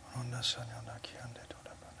 Onda sanyana kiande to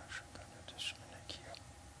la banashaka de suminikia.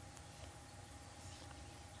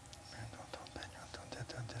 And on benyon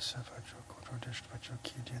ton de savajo kurudish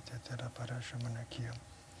pachuki de la barashamanakia.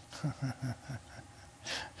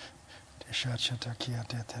 Shachata kia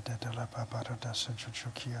de la paparada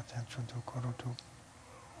sachukia tentu korotu.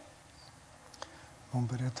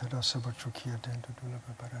 Umbereta sabachukia tentu la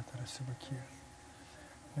paparata sabakia.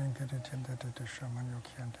 Nengere tenda de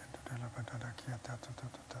shamanyokia tentu la patada kia tatu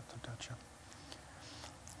tacha.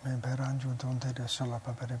 Memberanju donde de sola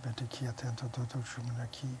paparabeti kia tentu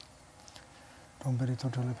shumanaki. Umberito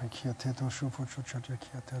de la pekia teto shufu chuchaja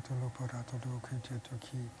kia teto loporato do kiteto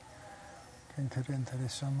ki. Kenkerente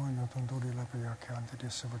samono tondori la payakante de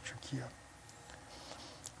sabachukia.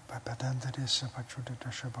 Papadante de sabachude de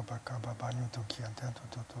shababaka babanyo to kiantanto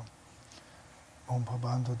toto.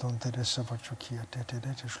 Bombabando donde de sabachukia tete de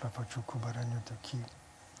shlapachuku baranyo to ki.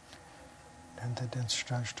 Nente den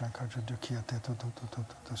strange de kia teto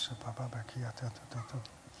to sababakia teto toto.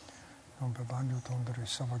 Bombabando donde de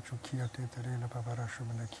sabachukia tete de la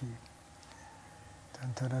babarashumanaki.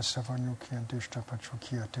 Tantara savanyuki and dishta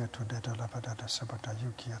pachukia teto de la badada sabata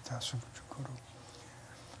yuki ata subuchukuru.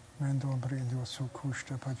 Mendo brindo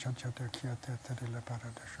sukushta pachachata kia tete de la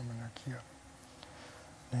barada shamanakia.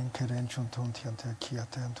 Nenkerenchun tontiante kia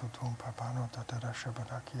tento ton papano tatara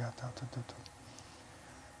shabarakia tatutu.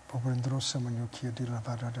 Pobrindro samanyukia de la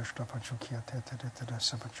barada shtapachukia tete de la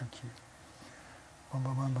sabachuki.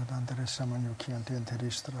 Bamba dandere samanyuki and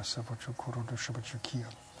denteristra sabachukuru de shabachukia.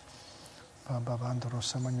 Babandro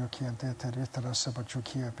samanyoki and teritra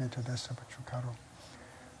sabachukia beta de sabachukaro.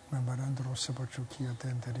 Memorandro sabachukia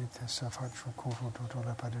denterite safachukuru to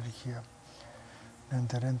la padrikia.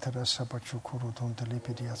 Nenterentera sabachukuru don the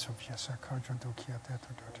lipidia sofia sakajo dokia teto.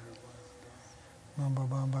 Mamba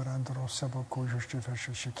bambarandro sabako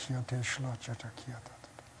justifasha shikia de shlachatakia.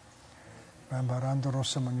 Memorandro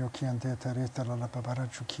samanyoki and teritra la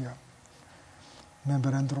babarachukia.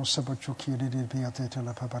 Memberandro sabachuki di biate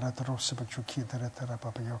la paparatro sabachuki teretera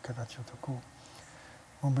papayoka ratyoku.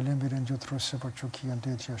 Mombelimbirin jutro sabachuki and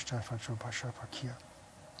deja stafachu pashapakia.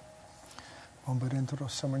 Momberendro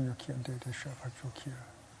samanyuki and deja shafachukia.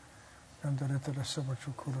 And the retera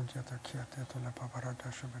sabachukuru jatakia teto la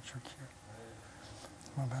paparata shabachukia.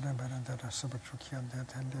 Momberendra sabachuki and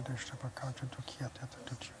dead ended a stabakaja tukia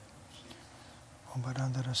teto.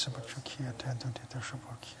 Momberandra sabachuki attended to the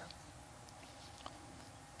shabakia.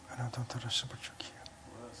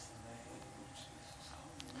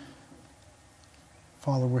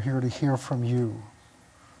 Father, we're here to hear from you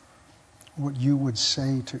what you would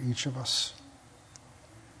say to each of us.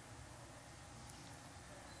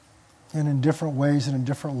 And in different ways and in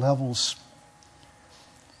different levels,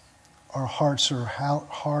 our hearts are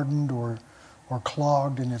hardened or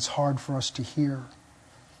clogged, and it's hard for us to hear,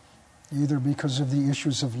 either because of the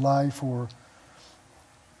issues of life or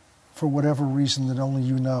for whatever reason that only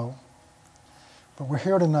you know. But we're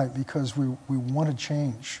here tonight because we want to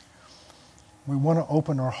change. We want to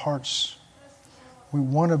open our hearts. We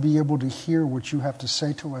want to be able to hear what you have to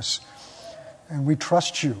say to us. And we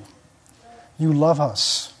trust you. You love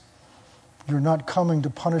us. You're not coming to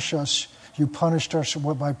punish us. You punished us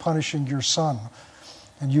by punishing your Son.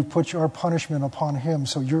 And you put your punishment upon him.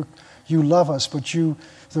 So you love us, but there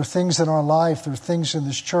are things in our life, there are things in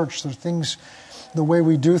this church, there are things, the way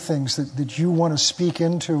we do things that you want to speak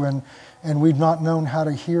into, and we've not known how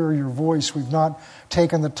to hear your voice. We've not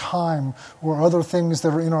taken the time, or other things that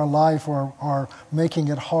are in our life are making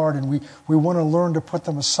it hard, and we want to learn to put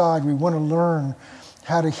them aside. We want to learn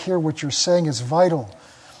how to hear what you're saying. It's vital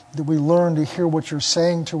that we learn to hear what you're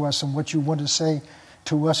saying to us and what you want to say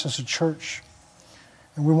to us as a church.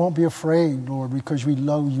 And we won't be afraid, Lord, because we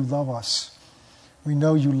know you love us. We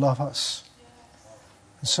know you love us.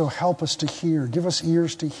 And so help us to hear. Give us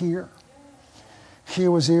ears to hear.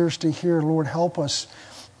 Heal us ears to hear. Lord, help us.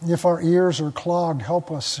 If our ears are clogged,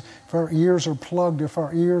 help us. If our ears are plugged, if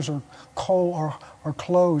our ears are cold or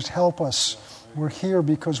closed, help us. We're here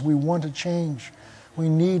because we want to change. We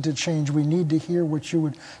need to change. We need to hear what you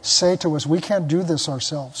would say to us. We can't do this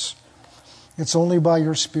ourselves. It's only by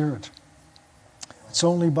your Spirit. It's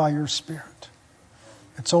only by your Spirit.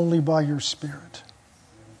 It's only by your Spirit.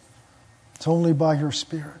 It's only by your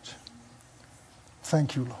Spirit.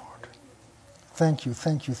 Thank you, Lord. Thank you,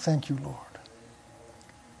 thank you, thank you, Lord.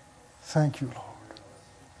 Thank you, Lord.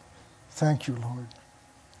 Thank you, Lord.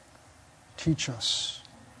 Teach us.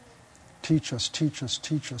 Teach us, teach us,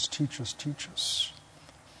 teach us, teach us, teach us.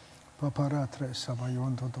 Paparatre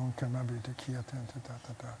sabayondo don kanabi de kiatente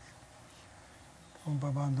tatata.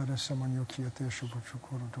 Babanda de samanyo kiate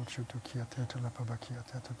shubuchukuru dochu to kiate la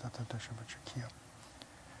pabakiate tatata shubuchukia.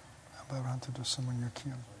 Abaranta de samanyo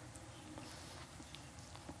kiam.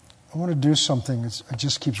 I want to do something. It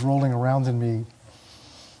just keeps rolling around in me.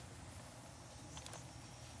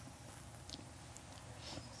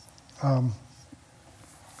 While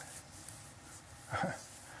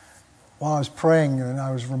I was praying, and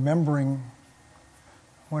I was remembering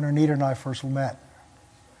when Anita and I first met.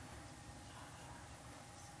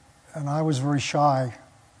 And I was very shy.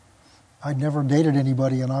 I'd never dated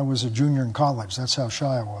anybody, and I was a junior in college. That's how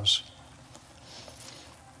shy I was.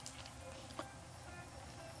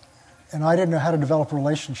 And I didn't know how to develop a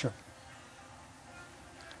relationship.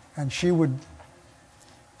 And she would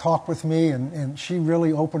talk with me, and she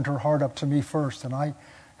really opened her heart up to me first, and I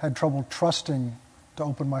had trouble trusting to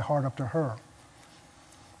open my heart up to her.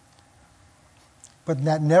 But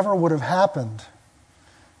that never would have happened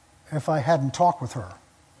if I hadn't talked with her,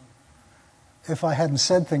 if I hadn't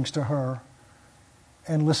said things to her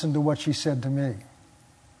and listened to what she said to me.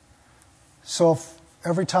 So if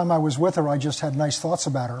every time I was with her, I just had nice thoughts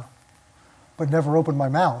about her, but never opened my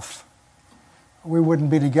mouth, we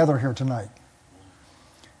wouldn't be together here tonight.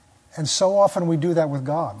 And so often we do that with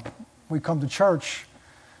God. We come to church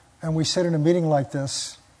and we sit in a meeting like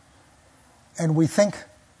this and we think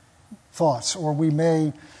thoughts, or we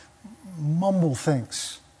may mumble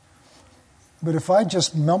things. But if I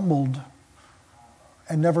just mumbled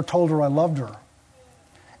and never told her I loved her,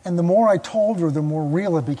 and the more I told her, the more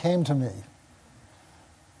real it became to me,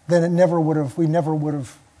 then we never would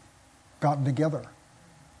have gotten together.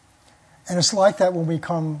 And it's like that when we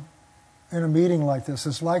come in a meeting like this.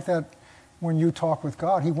 It's like that when you talk with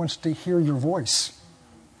God. He wants to hear your voice.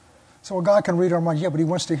 So God can read our mind, yeah, but He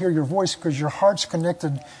wants to hear your voice because your heart's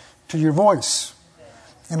connected to your voice.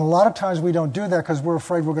 And a lot of times we don't do that because we're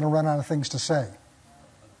afraid we're going to run out of things to say.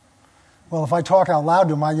 Well, if I talk out loud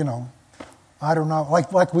to him, I don't know,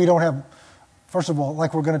 like we don't have, first of all,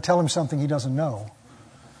 like we're going to tell him something he doesn't know.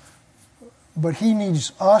 But He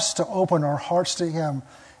needs us to open our hearts to Him.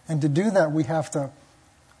 And to do that, we have to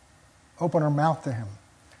open our mouth to Him.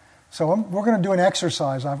 So we're going to do an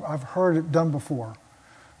exercise. I've heard it done before.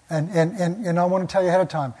 And I want to tell you ahead of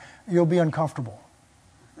time, you'll be uncomfortable.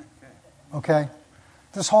 Okay?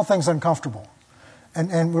 This whole thing's uncomfortable.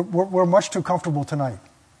 And we're much too comfortable tonight.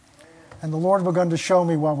 And the Lord begun to show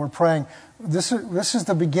me while we're praying, this is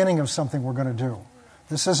the beginning of something we're going to do.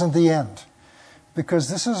 This isn't the end. Because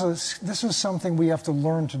this is something we have to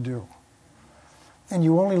learn to do. And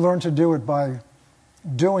you only learn to do it by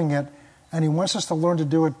doing it. And He wants us to learn to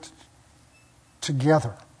do it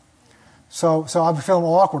together. So I'm feeling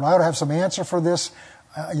awkward. I ought to have some answer for this.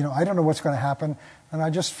 I don't know what's going to happen. And I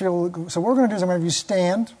just feel, so what we're going to do is I'm going to have you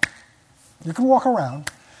stand. You can walk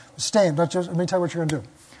around. Stand. Let me tell you what you're going to do.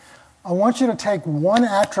 I want you to take one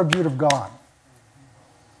attribute of God.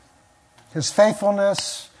 His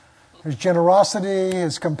faithfulness, His generosity,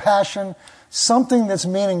 His compassion, something that's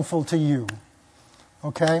meaningful to you.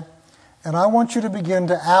 Okay? And I want you to begin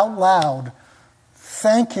to out loud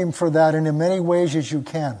thank Him for that in as many ways as you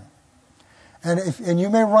can. And you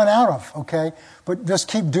may run out of, okay? But just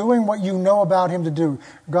keep doing what you know about Him to do.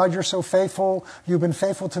 God, You're so faithful. You've been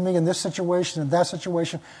faithful to me in this situation and that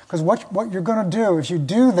situation. Because what you're going to do, if you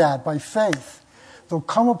do that by faith, there'll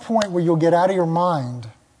come a point where you'll get out of your mind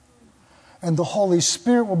and the Holy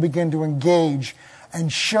Spirit will begin to engage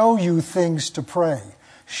and show you things to pray,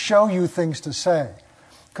 show you things to say.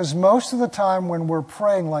 Because most of the time when we're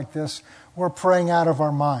praying like this, we're praying out of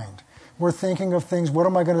our mind. We're thinking of things, what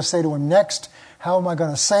am I going to say to him next? How am I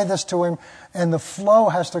going to say this to him? And the flow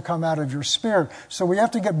has to come out of your spirit. So we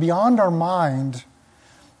have to get beyond our mind,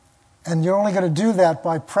 and you're only going to do that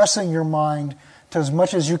by pressing your mind to as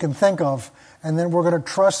much as you can think of, and then we're going to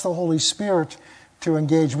trust the Holy Spirit to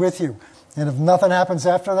engage with you. And if nothing happens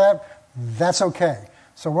after that, that's okay.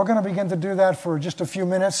 So we're going to begin to do that for just a few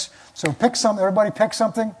minutes. So everybody pick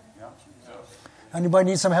something.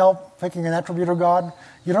 Anybody need some help picking an attribute of God?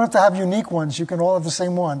 You don't have to have unique ones. You can all have the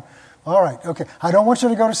same one. All right, okay. I don't want you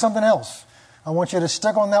to go to something else. I want you to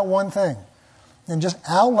stick on that one thing. And just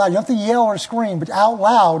out loud, you don't have to yell or scream, but out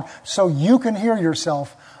loud so you can hear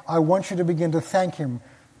yourself. I want you to begin to thank Him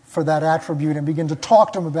for that attribute and begin to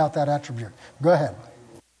talk to Him about that attribute. Go ahead.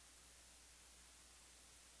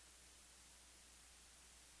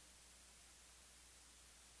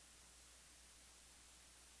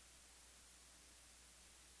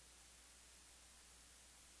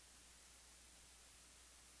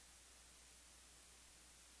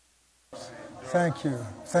 Thank you.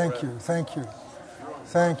 Thank you. Thank you.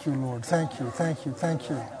 Thank you, Lord. Thank you. Thank you. Thank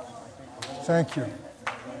you. Thank you.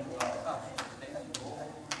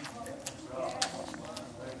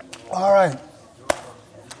 All right.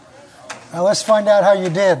 Now let's find out how you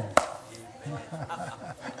did.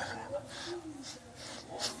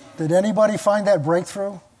 Did anybody find that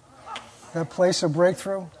breakthrough? That place of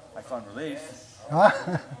breakthrough? I found relief. Huh?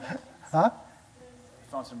 Huh? I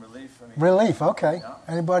found some relief. Relief, okay. Yeah.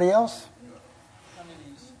 Anybody else?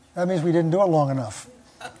 That means we didn't do it long enough.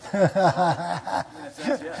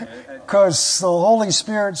 Because the Holy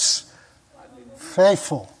Spirit's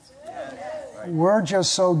faithful. We're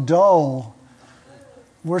just so dull.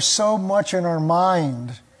 We're so much in our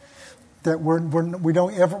mind that we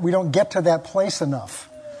don't get to that place enough.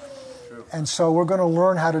 True. And so we're going to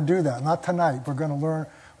learn how to do that. Not tonight. We're going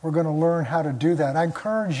to learn how to do that. I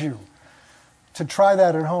encourage you to try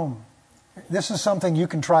that at home. This is something you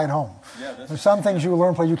can try at home. Yeah, There's some things you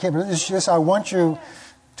learn, but you can't. But it's just, I want you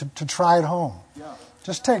to try at home. Yeah.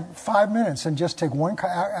 Just take 5 minutes and just take one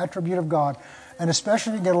attribute of God, and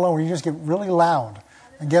especially if you get alone, where you just get really loud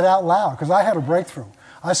and get out loud. Because I had a breakthrough.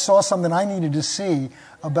 I saw something I needed to see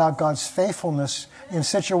about God's faithfulness in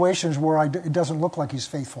situations where it doesn't look like He's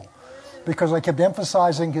faithful. Because I kept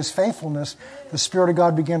emphasizing His faithfulness, the Spirit of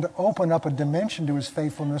God began to open up a dimension to His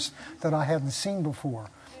faithfulness that I hadn't seen before.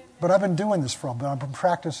 But I've been doing this for a while. I've been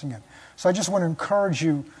practicing it. So I just want to encourage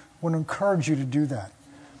you to do that.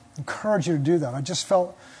 Encourage you to do that. I just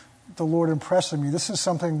felt the Lord impressing me. This is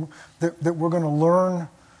something that we're going to learn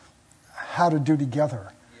how to do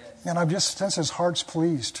together. And I just sense His heart's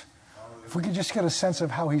pleased. If we could just get a sense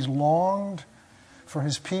of how He's longed for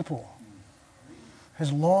His people.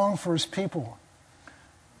 He's longed for His people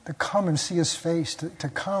to come and see His face, to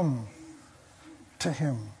come to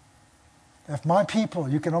Him. If my people,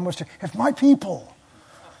 you can almost, if my people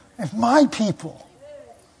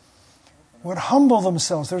would humble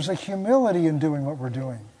themselves, there's a humility in doing what we're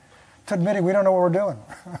doing. To admitting we don't know what we're doing.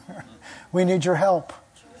 We need your help.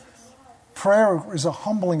 Prayer is a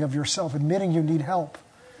humbling of yourself, admitting you need help.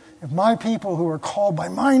 If my people who are called by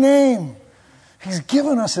my name, He's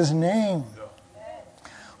given us His name,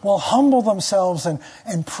 will humble themselves and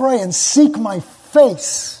pray and seek my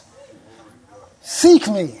face. Seek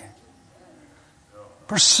me.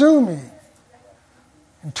 Pursue me.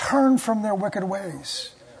 And turn from their wicked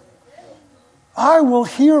ways. I will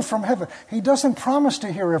hear from heaven. He doesn't promise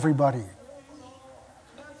to hear everybody.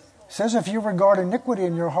 He says if you regard iniquity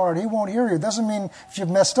in your heart, He won't hear you. It doesn't mean if you've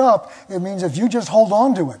messed up. It means if you just hold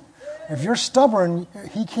on to it. If you're stubborn,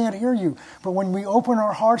 He can't hear you. But when we open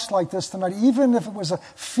our hearts like this tonight, even if it was a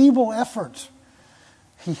feeble effort,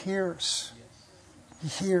 He hears. He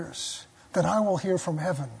hears. Then I will hear from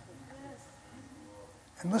heaven.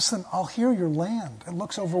 And listen, I'll hear your land. It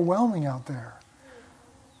looks overwhelming out there.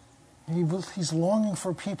 He's longing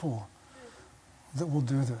for people that will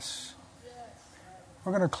do this.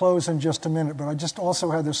 We're going to close in just a minute, but I just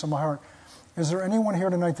also had this in my heart. Is there anyone here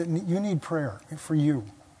tonight that you need prayer for you?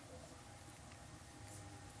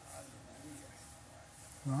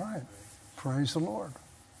 All right. Praise the Lord.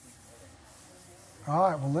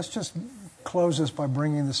 All right. Well, let's just close this by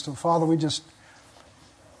bringing this to Father. We've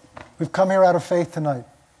come here out of faith tonight.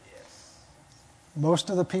 Most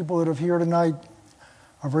of the people that are here tonight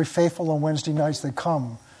are very faithful on Wednesday nights. They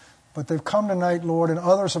come. But they've come tonight, Lord, and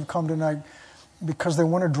others have come tonight because they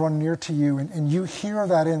want to draw near to you. And you hear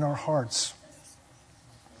that in our hearts.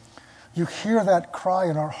 You hear that cry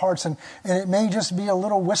in our hearts. And it may just be a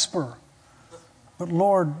little whisper. But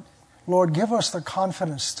Lord, give us the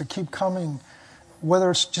confidence to keep coming,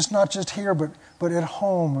 whether it's just not just here, but at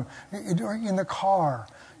home, or in the car,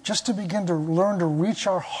 just to begin to learn to reach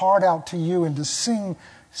our heart out to you and to sing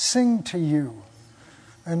to you.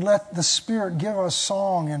 And let the Spirit give us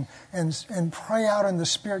song and pray out in the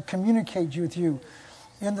Spirit, communicate with you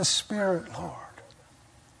in the Spirit, Lord.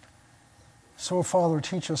 So, Father,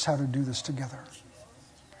 teach us how to do this together.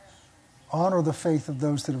 Honor the faith of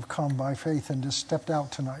those that have come by faith and just stepped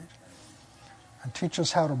out tonight. And teach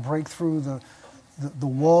us how to break through the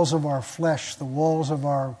walls of our flesh, the walls of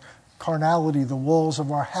our carnality, the walls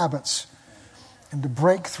of our habits, and to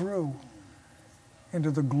break through into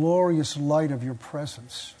the glorious light of your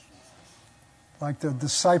presence. Like the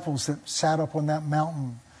disciples that sat up on that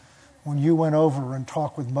mountain when you went over and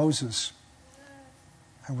talked with Moses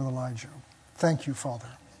and with Elijah. Thank you, Father.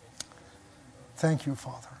 Thank you,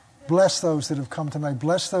 Father. Bless those that have come tonight.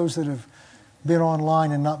 Bless those that have been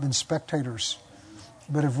online and not been spectators,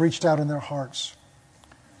 but have reached out in their hearts.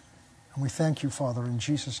 And we thank you, Father, in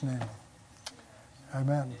Jesus' name.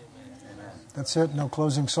 Amen. That's it. No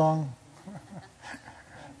closing song.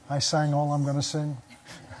 I sang all I'm going to sing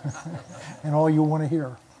and all you want to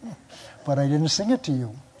hear. But I didn't sing it to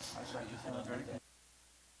you.